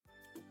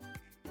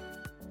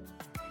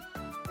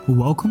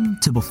Welcome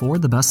to Before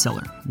the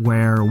Bestseller,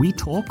 where we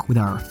talk with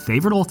our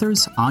favorite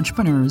authors,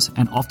 entrepreneurs,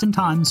 and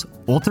oftentimes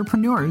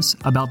authorpreneurs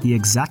about the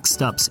exact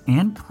steps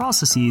and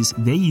processes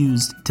they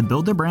used to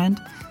build their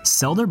brand,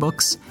 sell their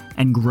books,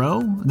 and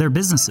grow their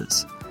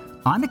businesses.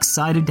 I'm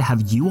excited to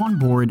have you on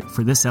board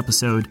for this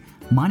episode.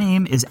 My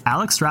name is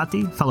Alex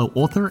Rathi, fellow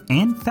author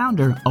and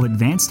founder of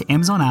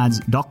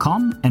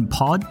AdvancedAmazonAds.com and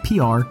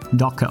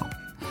PodPR.co.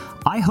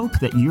 I hope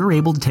that you're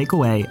able to take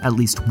away at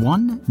least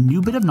one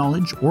new bit of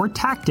knowledge or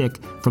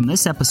tactic from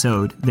this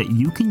episode that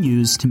you can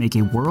use to make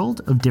a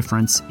world of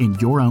difference in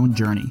your own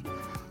journey.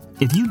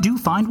 If you do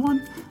find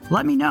one,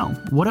 let me know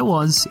what it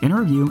was in a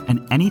review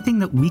and anything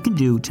that we can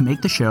do to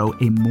make the show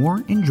a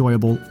more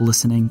enjoyable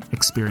listening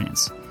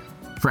experience.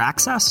 For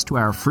access to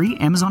our free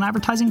Amazon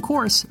advertising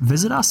course,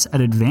 visit us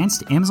at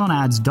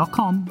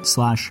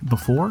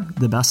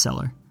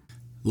advancedamazonads.com/beforethebestseller.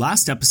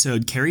 Last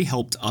episode, Kerry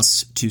helped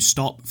us to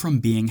stop from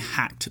being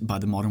hacked by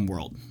the modern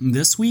world.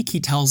 This week, he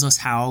tells us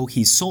how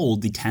he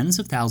sold the tens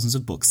of thousands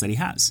of books that he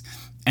has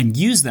and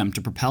used them to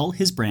propel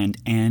his brand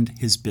and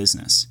his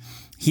business.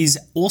 He's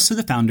also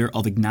the founder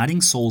of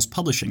Igniting Souls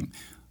Publishing,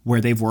 where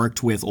they've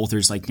worked with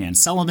authors like Dan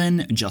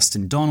Sullivan,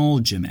 Justin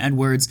Donald, Jim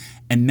Edwards,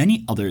 and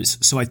many others,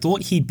 so I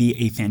thought he'd be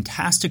a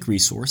fantastic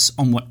resource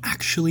on what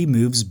actually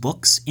moves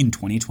books in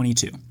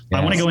 2022. Yes.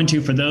 I want to go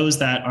into, for those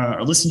that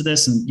are listening to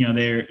this and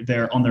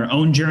they're on their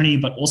own journey,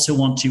 but also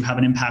want to have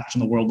an impact on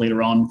the world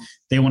later on.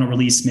 They want to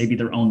release maybe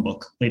their own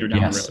book later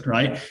down the road,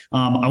 right?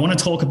 I want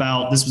to talk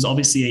about, this was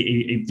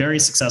obviously a very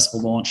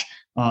successful launch.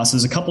 So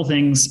there's a couple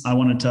things I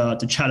wanted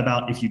to chat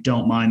about, if you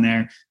don't mind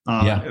there.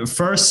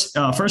 First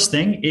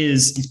thing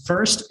is the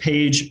first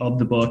page of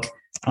the book.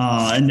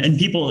 And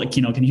people,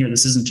 can hear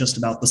this isn't just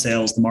about the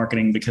sales, the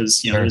marketing,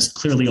 because, there's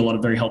clearly a lot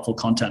of very helpful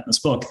content in this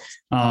book.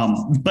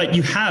 But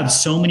you have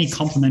so many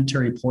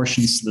complementary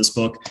portions to this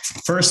book.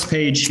 First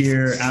page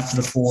here after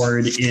the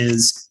forward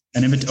is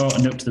a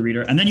note to the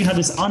reader. And then you have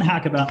this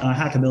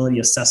hackability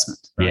assessment.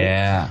 Right?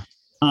 Yeah.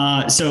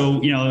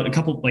 So, a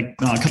couple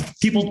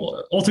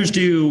people, authors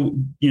do,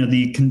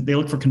 they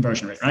look for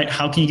conversion rate, right?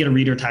 How can you get a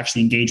reader to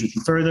actually engage with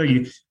you further?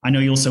 I know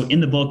you also, in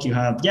the book, you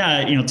have,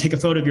 take a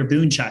photo of your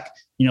Boon check,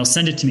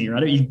 send it to me,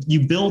 right?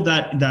 You build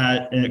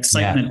that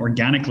excitement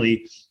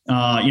organically.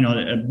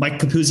 Mike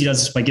Capuzzi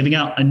does this by giving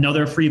out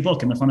another free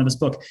book in the front of his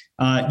book.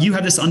 You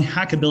have this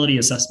unhackability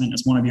assessment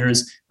as one of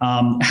yours.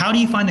 How do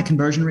you find the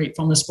conversion rate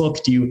from this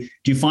book? Do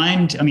you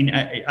find,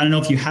 I don't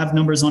know if you have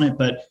numbers on it,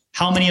 but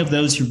how many of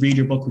those who read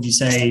your book would you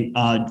say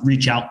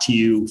reach out to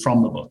you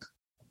from the book?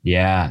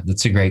 Yeah,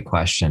 that's a great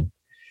question.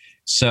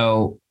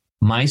 So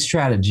my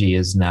strategy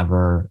is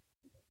never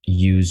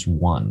use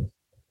one.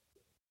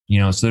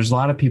 So there's a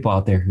lot of people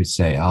out there who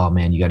say, oh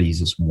man, you got to use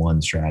this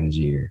one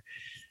strategy. Or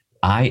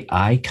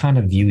I kind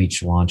of view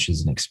each launch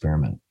as an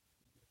experiment.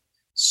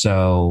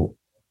 So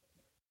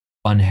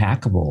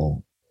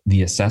unhackable,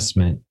 the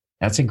assessment,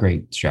 that's a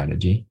great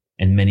strategy.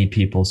 And many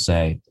people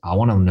say, I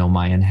want to know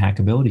my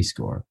unhackability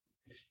score.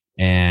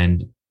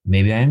 And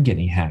maybe I am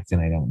getting hacked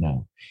and I don't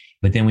know.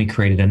 But then we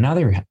created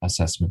another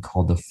assessment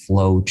called the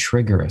flow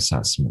trigger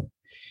assessment,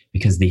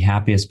 because the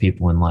happiest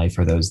people in life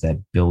are those that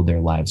build their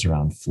lives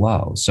around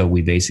flow. So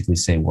we basically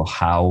say, well,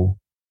 how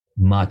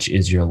much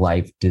is your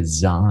life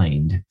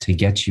designed to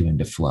get you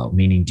into flow?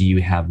 Meaning, do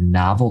you have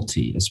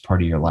novelty as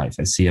part of your life?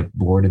 I see a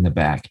board in the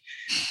back.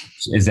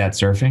 Is that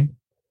surfing?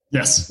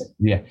 Yes.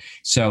 Yeah.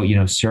 So,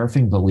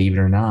 surfing, believe it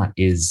or not,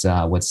 is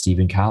what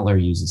Steven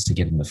Kotler uses to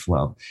get into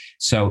flow.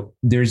 So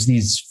there's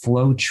these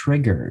flow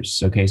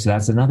triggers. Okay. So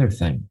that's another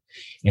thing.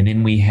 And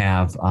then we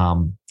have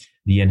the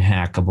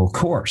Unhackable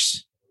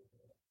course.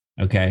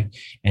 Okay.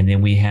 And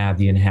then we have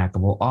the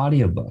Unhackable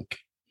audiobook.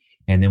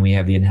 And then we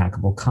have the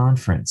Unhackable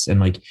conference.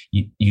 And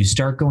you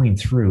start going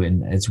through,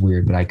 and it's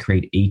weird, but I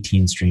create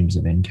 18 streams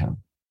of income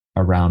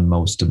around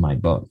most of my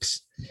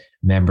books: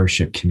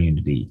 membership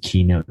community,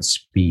 keynote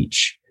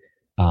speech,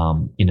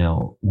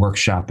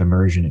 workshop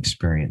immersion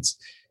experience,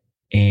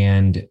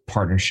 and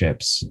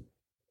partnerships.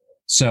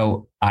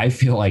 So I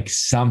feel like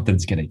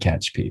something's going to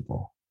catch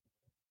people.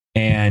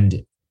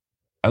 And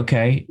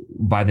okay,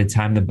 by the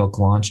time the book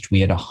launched,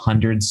 we had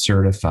 100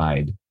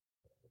 certified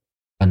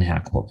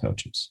unhackable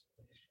coaches.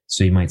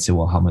 So you might say,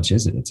 well, how much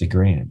is it? It's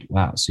 $1,000.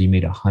 Wow. So you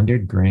made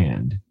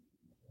 $100,000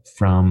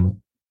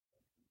 from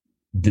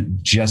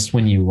just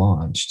when you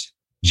launched,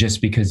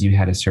 just because you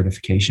had a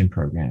certification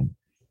program.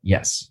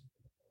 Yes.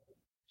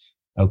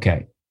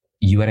 Okay.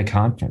 You had a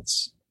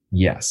conference.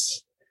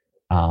 Yes.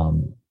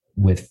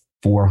 With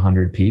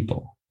 400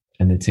 people,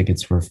 and the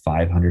tickets were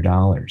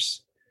 $500.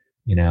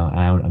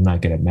 I'm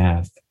not good at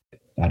math.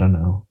 I don't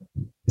know.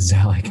 Is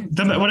that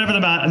whatever the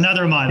math?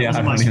 Another mine. Yeah,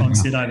 I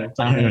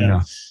don't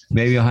know.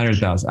 Maybe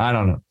 100,000. I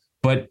don't know.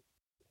 But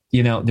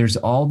there's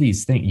all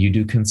these things. You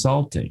do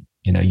consulting.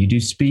 You do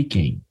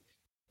speaking.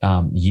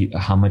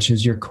 How much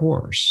is your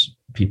course?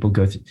 People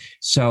go through.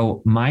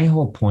 So my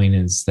whole point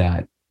is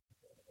that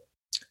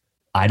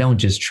I don't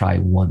just try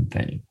one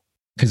thing.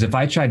 Because if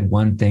I tried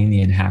one thing,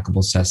 the unhackable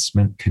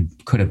assessment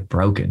could have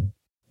broken.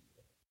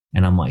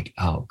 And I'm like,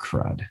 oh,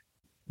 crud,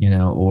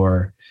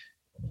 or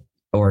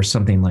or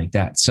something like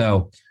that.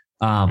 So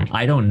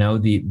I don't know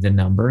the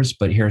numbers,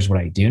 but here's what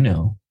I do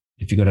know.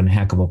 If you go to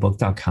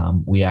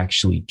unhackablebook.com, we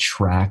actually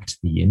tracked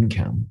the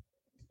income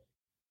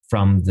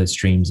from the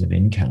streams of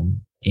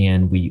income,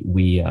 and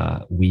we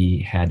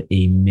had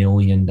 $1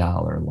 million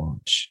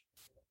launch.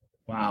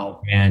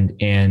 Wow. And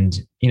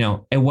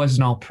it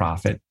wasn't all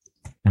profit.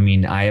 I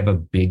mean, I have a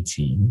big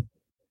team.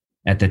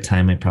 At the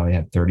time, I probably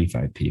had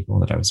 35 people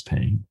that I was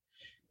paying.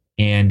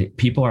 And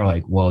people are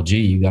like, well,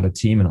 gee, you got a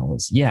team and all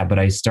this. Yeah, but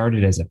I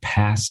started as a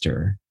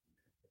pastor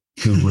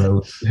who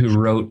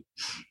wrote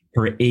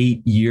for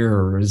 8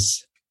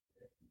 years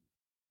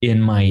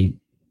in the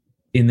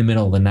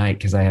middle of the night,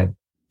 because I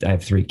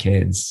have 3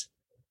 kids.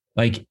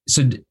 Like,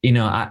 so,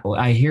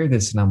 I hear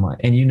this and I'm like,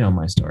 and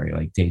my story,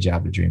 like day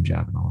job to dream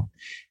job and all.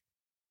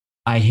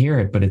 I hear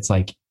it, but it's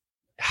like,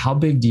 how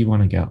big do you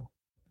want to go?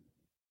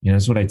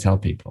 That's what I tell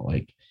people.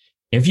 Like,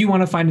 if you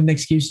want to find an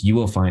excuse, you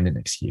will find an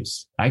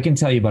excuse. I can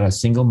tell you about a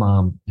single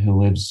mom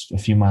who lives a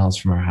few miles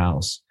from our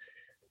house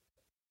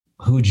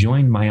who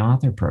joined my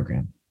author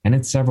program, and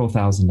it's several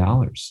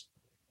 $1,000s.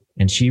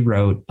 And she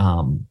wrote,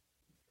 a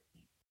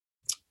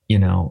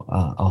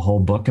whole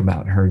book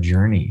about her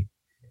journey,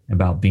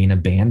 about being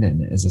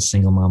abandoned as a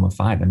single mom of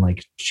 5. And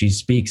like, she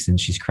speaks and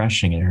she's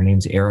crushing it. Her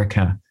name's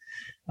Erica.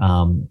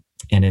 And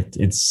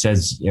it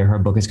says her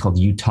book is called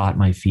You Taught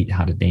My Feet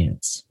How to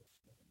Dance.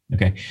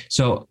 Okay.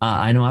 So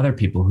I know other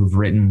people who've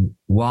written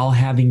while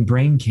having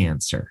brain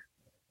cancer.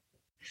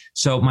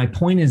 So my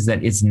point is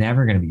that it's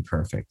never going to be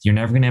perfect. You're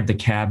never going to have the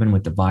cabin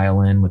with the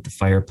violin, with the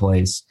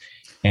fireplace,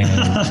 and,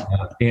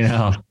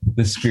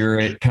 the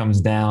spirit comes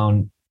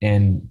down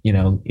and,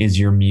 is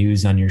your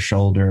muse on your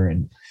shoulder.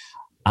 And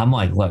I'm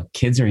like, look,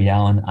 kids are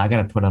yelling. I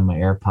got to put on my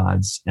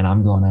AirPods and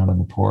I'm going out on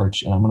the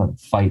porch and I'm going to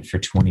fight for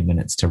 20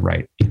 minutes to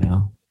write,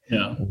 Yeah.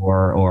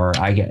 Or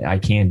I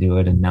can't do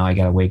it, and now I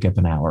got to wake up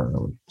an hour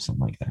early,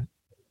 something like that.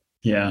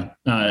 Yeah.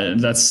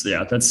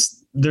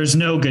 There's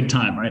no good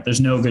time, right? There's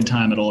no good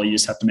time at all. You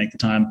just have to make the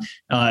time.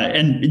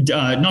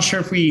 Not sure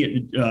if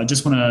we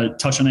just want to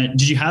touch on it.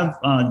 Did you have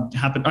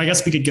I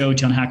guess we could go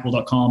to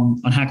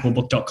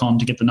unhackablebook.com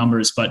to get the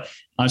numbers, but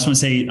I just want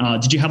to say,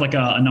 did you have like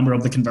a number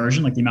of the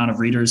conversion, like the amount of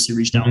readers who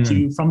reached out to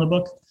you from the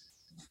book?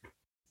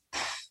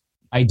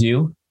 I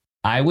do.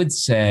 I would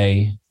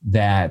say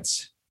that.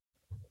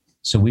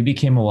 So we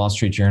became a Wall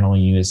Street Journal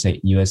and USA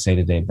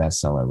Today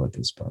bestseller with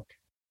this book.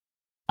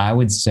 I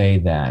would say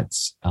that,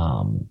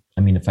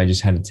 if I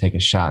just had to take a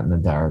shot in the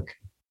dark,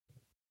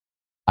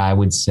 I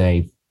would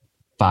say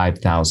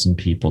 5,000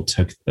 people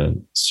took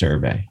the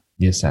survey,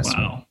 the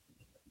assessment.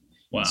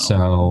 Wow.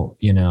 So,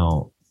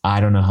 I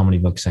don't know how many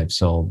books I've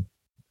sold,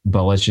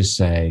 but let's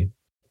say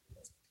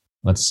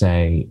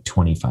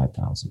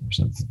 25,000 or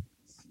something,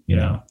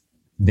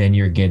 then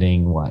you're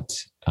getting what,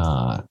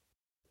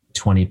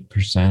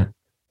 20%?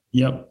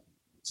 Yep.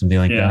 Something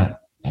like that.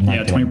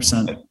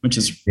 20%, which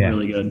is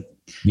really good.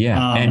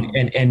 Yeah.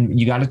 And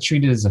you got to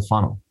treat it as a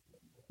funnel.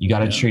 You got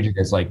to treat it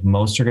as like,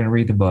 most are going to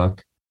read the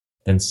book,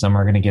 then some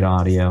are going to get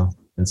audio,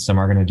 and some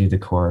are going to do the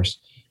course.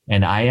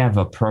 And I have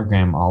a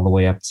program all the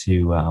way up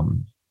to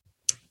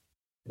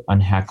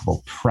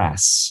Unhackable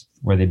Press,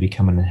 where they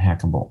become an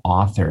unhackable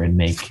author and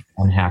make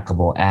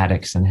unhackable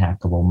addicts,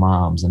 unhackable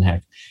moms, and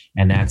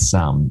that's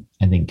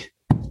I think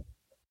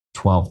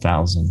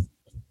 $12,000.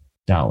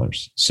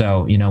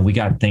 So, we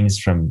got things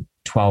from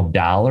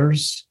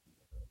 $12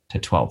 to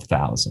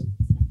 12,000.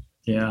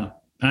 Yeah.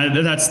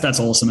 That's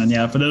awesome. And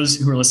yeah, for those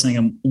who are listening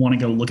and want to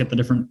go look at the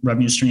different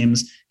revenue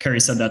streams, Kerry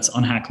said that's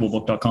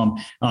unhackablebook.com.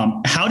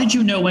 How did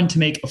you know when to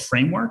make a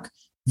framework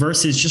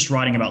versus just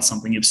writing about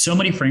something? You have so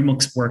many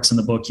frameworks in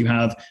the book. You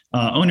have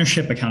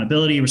ownership,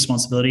 accountability,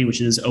 responsibility,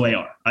 which is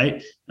OAR,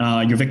 right?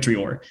 Your victory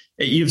OAR.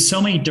 You have so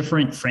many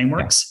different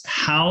frameworks.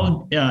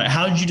 How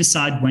did you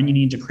decide when you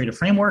need to create a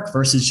framework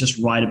versus just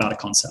write about a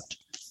concept?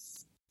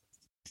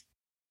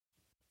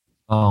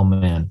 Oh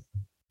man,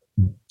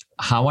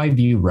 how I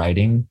view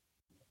writing.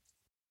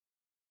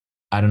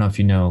 I don't know if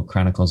you know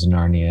Chronicles of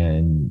Narnia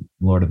and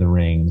Lord of the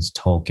Rings,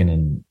 Tolkien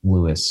and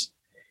Lewis,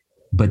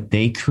 but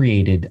they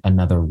created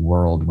another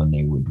world when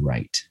they would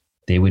write.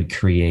 They would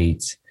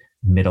create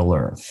Middle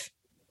Earth.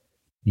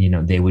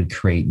 They would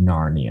create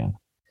Narnia.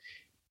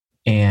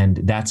 And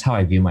that's how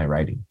I view my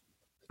writing.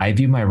 I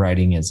view my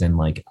writing as in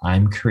like,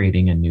 I'm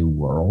creating a new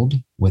world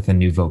with a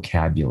new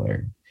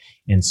vocabulary.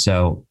 And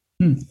so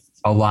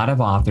a lot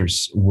of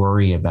authors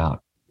worry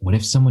about, what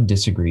if someone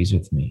disagrees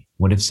with me?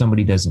 What if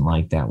somebody doesn't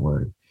like that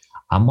word?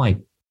 I'm like,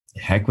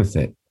 heck with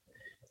it.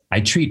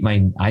 I treat my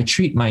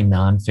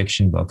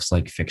nonfiction books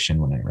like fiction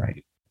when I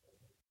write.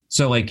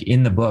 So like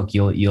in the book,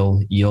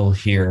 you'll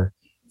hear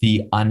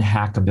the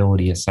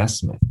unhackability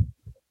assessment.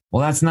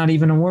 Well, that's not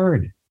even a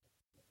word.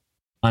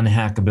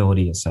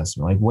 Unhackability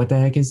assessment. Like, what the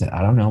heck is it?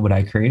 I don't know, but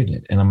I created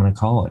it and I'm going to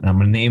call it and I'm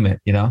going to name it,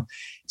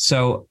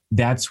 So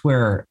that's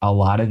where a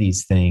lot of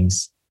these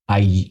things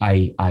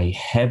I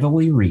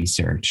heavily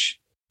research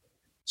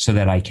so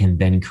that I can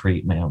then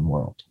create my own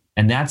world.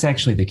 And that's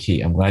actually the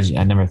key. I'm glad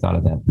I never thought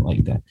of that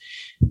like that.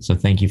 So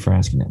thank you for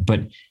asking that.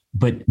 But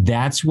But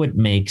that's what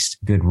makes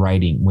good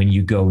writing, when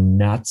you go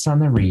nuts on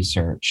the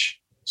research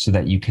so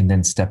that you can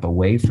then step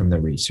away from the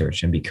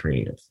research and be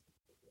creative.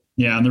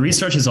 Yeah, and the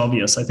research is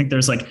obvious. I think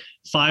there's like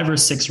 5 or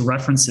 6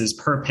 references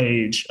per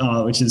page,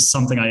 which is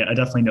something I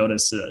definitely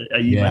noticed.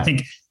 I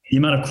think the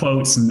amount of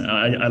quotes, and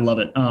I love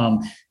it.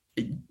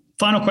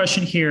 Final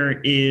question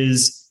here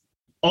is,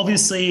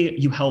 obviously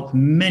you help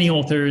many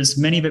authors,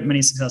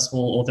 many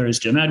successful authors,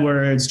 Jim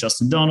Edwards,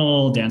 Justin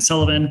Donald, Dan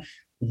Sullivan.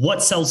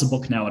 What sells a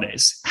book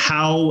nowadays?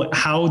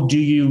 How do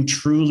you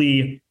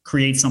truly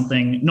create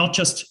something, not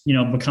just,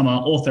 become an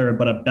author,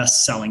 but a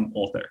best-selling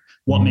author?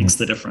 What makes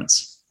the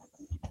difference?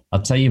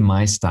 I'll tell you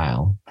my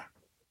style.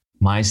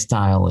 My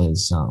style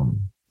is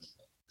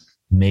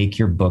make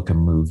your book a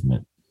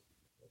movement.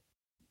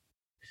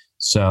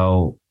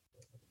 So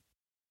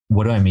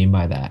what do I mean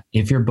by that?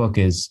 If your book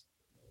is,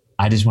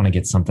 I just want to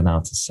get something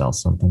out to sell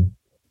something,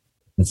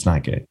 it's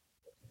not good.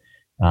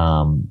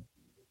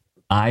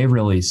 I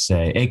really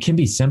say it can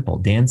be simple.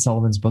 Dan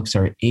Sullivan's books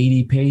are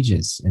 80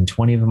 pages and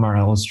 20 of them are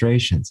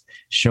illustrations.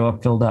 Show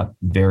Up, Filled Up,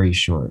 very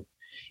short.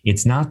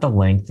 It's not the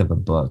length of a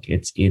book.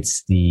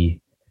 It's the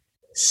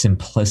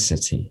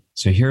simplicity.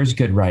 So here's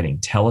good writing.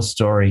 Tell a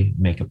story,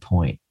 make a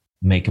point.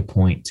 Make a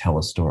point, tell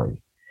a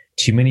story.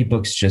 Too many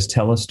books just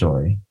tell a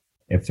story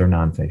if they're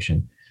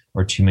nonfiction,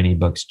 or too many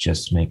books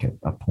just make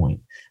a point.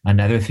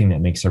 Another thing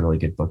that makes a really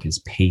good book is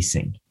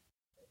pacing.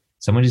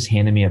 Someone just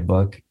handed me a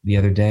book the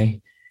other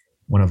day,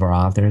 one of our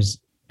authors,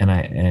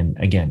 and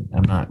again,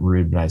 I'm not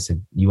rude, but I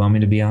said, "You want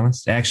me to be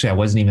honest?" Actually, I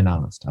wasn't even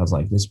honest. I was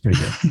like, "This is pretty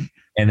good."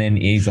 And then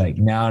he's like,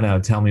 No,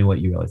 tell me what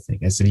you really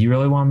think." I said, You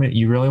really want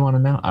to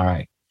know? All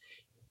right.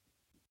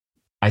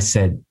 I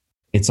said,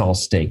 "It's all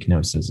steak,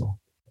 no sizzle."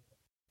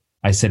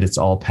 I said, "It's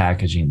all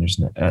packaging.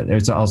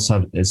 It's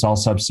all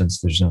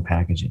substance. There's no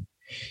packaging.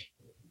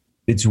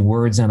 It's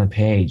words on a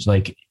page."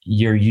 Like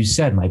you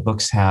said, my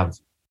books have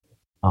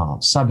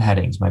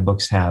subheadings. My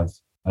books have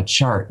a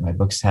chart. My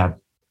books have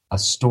a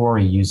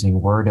story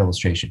using word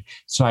illustration.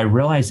 So I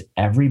realize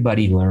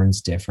everybody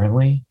learns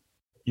differently.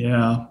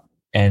 Yeah.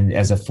 And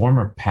as a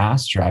former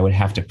pastor, I would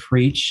have to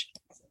preach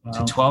to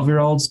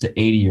 12-year-olds to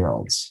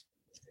 80-year-olds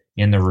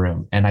in the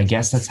room. And I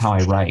guess that's how I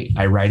write.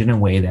 I write in a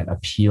way that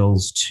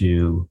appeals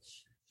to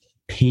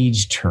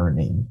page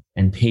turning,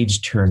 and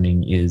page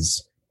turning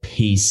is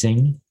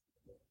pacing.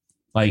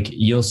 Like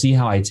you'll see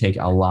how I take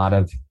a lot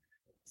of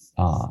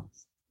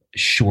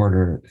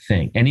shorter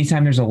thing.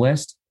 Anytime there's a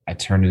list, I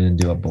turn it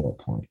into a bullet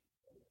point.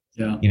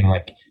 Yeah.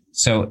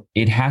 So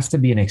it has to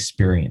be an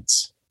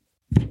experience.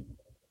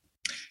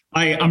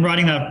 I'm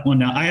writing that one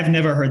now. I have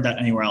never heard that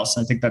anywhere else.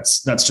 I think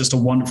that's just a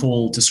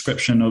wonderful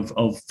description of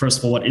first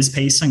of all, what is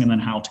pacing and then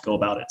how to go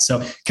about it.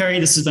 So Kerry,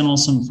 this has been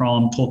awesome,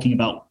 from talking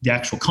about the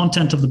actual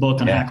content of the book,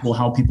 Unhackable,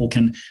 how people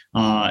can,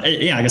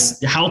 I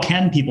guess, how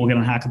can people get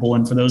Unhackable?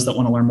 And for those that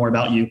want to learn more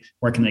about you,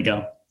 where can they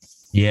go?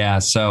 Yeah.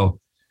 So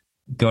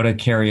go to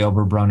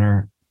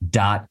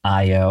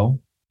kerryoberbrunner.io.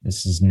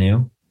 This is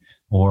new,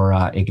 or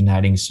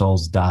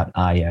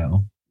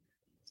ignitingsouls.io.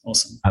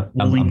 Awesome.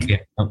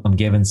 I'm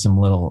giving some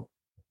little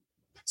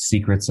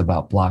secrets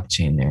about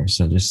blockchain there.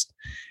 So just,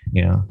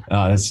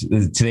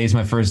 today's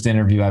my first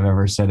interview I've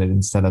ever said it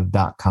instead of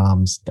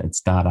 .coms.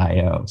 That's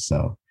 .io.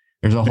 So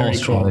there's a whole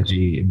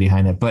strategy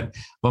behind it. But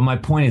my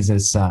point is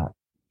this,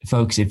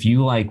 folks, if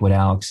you like what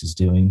Alex is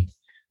doing,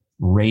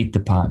 rate the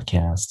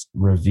podcast,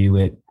 review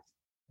it,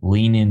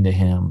 lean into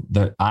him.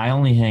 I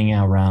only hang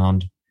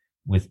around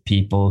with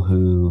people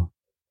who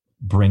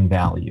bring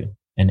value.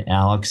 And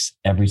Alex,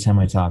 every time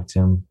I talk to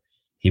him,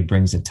 he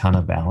brings a ton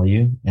of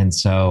value. And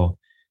so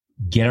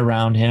get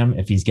around him.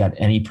 If he's got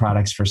any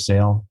products for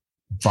sale,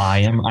 buy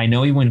him. I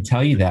know he wouldn't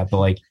tell you that,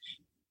 but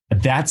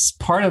that's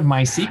part of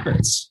my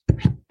secrets.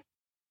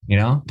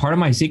 Part of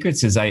my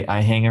secrets is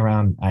I hang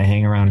around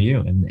you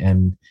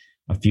and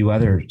a few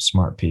other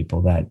smart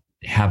people that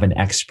have an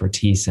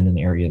expertise in an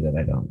area that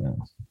I don't know.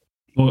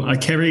 Well,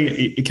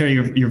 Kerry,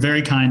 you're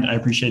very kind. I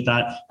appreciate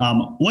that.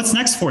 What's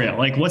next for you?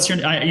 Like, what's your,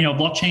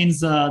 blockchain's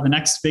the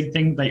next big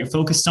thing that you're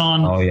focused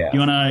on. Oh yeah.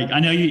 I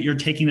know you're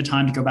taking the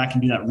time to go back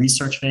and do that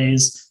research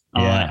phase.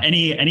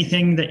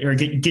 Anything that you're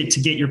get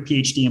your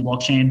PhD in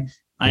blockchain.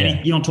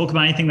 You don't talk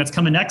about anything that's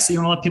coming next that you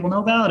want to let people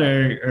know about,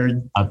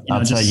 or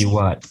I'll tell you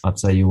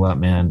what,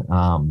 man.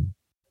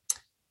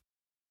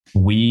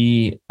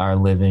 We are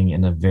living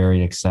in a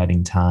very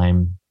exciting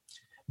time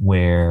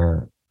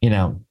where,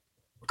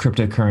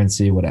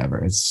 cryptocurrency,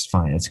 whatever, it's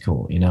fine, it's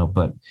cool,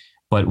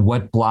 but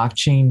what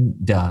blockchain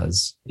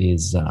does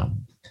is,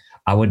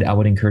 I would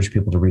encourage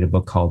people to read a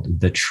book called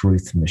The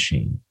Truth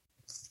Machine.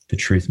 The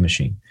Truth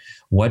Machine.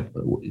 What,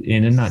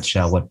 in a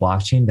nutshell, what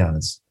blockchain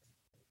does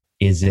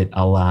is it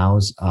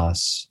allows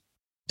us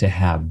to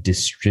have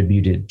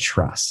distributed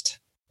trust.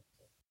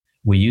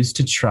 We used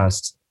to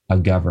trust a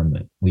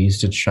government. We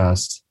used to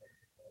trust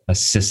a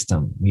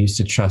system. We used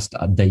to trust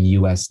the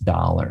US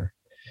dollar.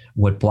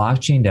 What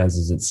blockchain does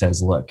is it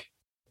says, look,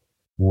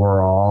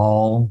 we're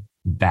all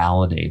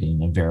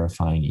validating and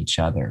verifying each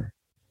other,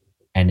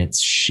 and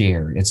it's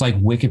shared. It's like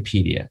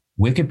Wikipedia.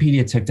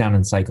 Wikipedia took down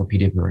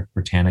Encyclopedia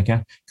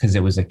Britannica because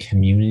it was a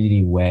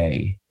community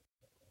way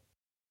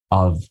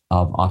of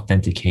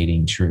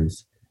authenticating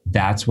truth.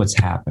 That's what's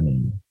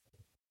happening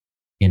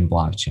in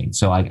blockchain.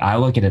 So I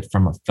look at it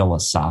from a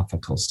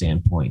philosophical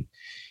standpoint,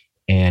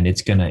 and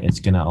it's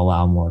gonna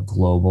allow more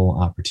global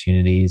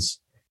opportunities,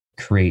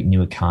 create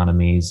new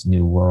economies,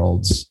 new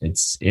worlds.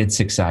 It's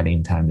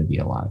exciting time to be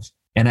alive.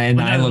 And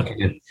I look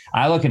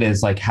at it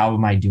as like, how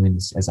am I doing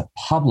this as a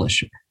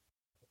publisher?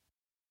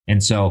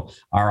 And so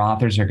our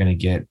authors are going to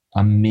get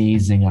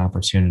amazing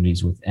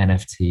opportunities with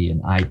NFT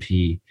and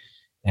IP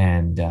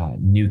and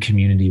new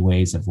community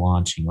ways of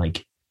launching.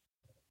 Like,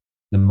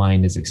 the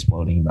mind is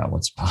exploding about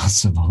what's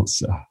possible.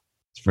 So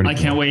it's pretty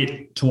cool. Can't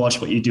wait to watch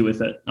what you do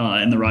with it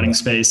in the writing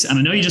space. And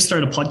I know you just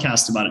started a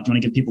podcast about it. Do you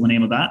want to give people the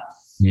name of that?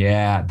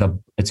 Yeah,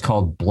 it's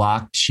called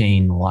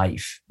Blockchain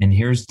Life. And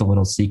here's the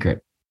little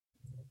secret.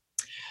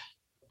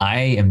 I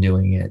am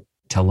doing it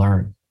to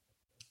learn.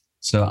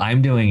 So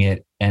I'm doing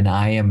it, and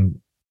I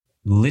am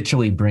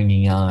literally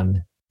bringing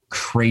on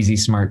crazy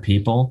smart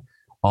people,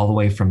 all the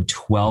way from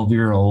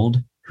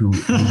 12-year-old who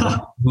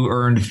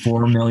earned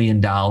 $4 million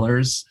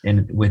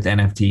with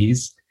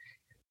NFTs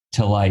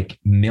to like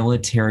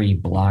military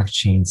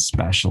blockchain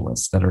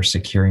specialists that are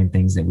securing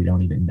things that we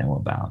don't even know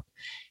about.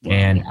 Wow.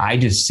 And I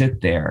just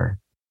sit there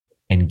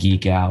and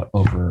geek out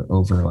over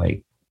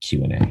like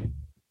Q&A.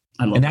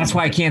 And that's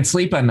why I can't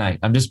sleep at night.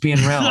 I'm just being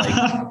real.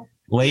 Like,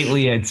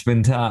 lately it's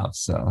been tough.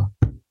 So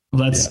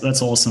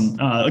that's awesome.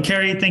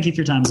 Kerry, thank you for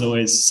your time as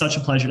always. Such a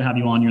pleasure to have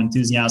you on. Your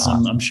enthusiasm.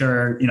 Awesome. I'm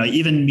sure,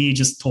 even me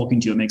just talking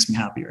to you, it makes me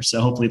happier. So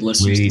hopefully the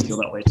listeners can feel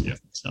that way too.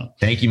 So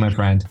thank you, my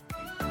friend.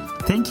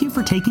 Thank you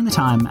for taking the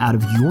time out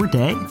of your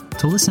day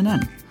to listen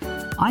in.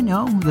 I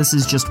know this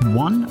is just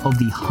one of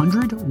the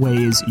 100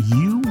 ways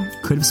you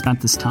could have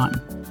spent this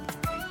time.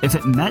 If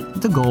it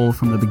met the goal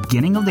from the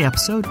beginning of the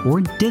episode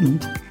or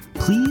didn't,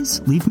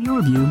 please leave me a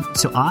review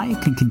so I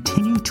can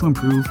continue to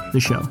improve the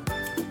show.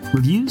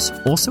 Reviews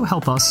also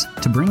help us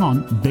to bring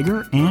on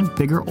bigger and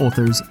bigger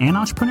authors and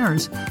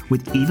entrepreneurs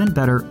with even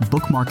better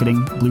book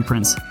marketing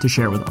blueprints to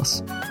share with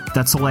us.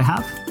 That's all I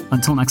have.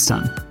 Until next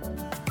time.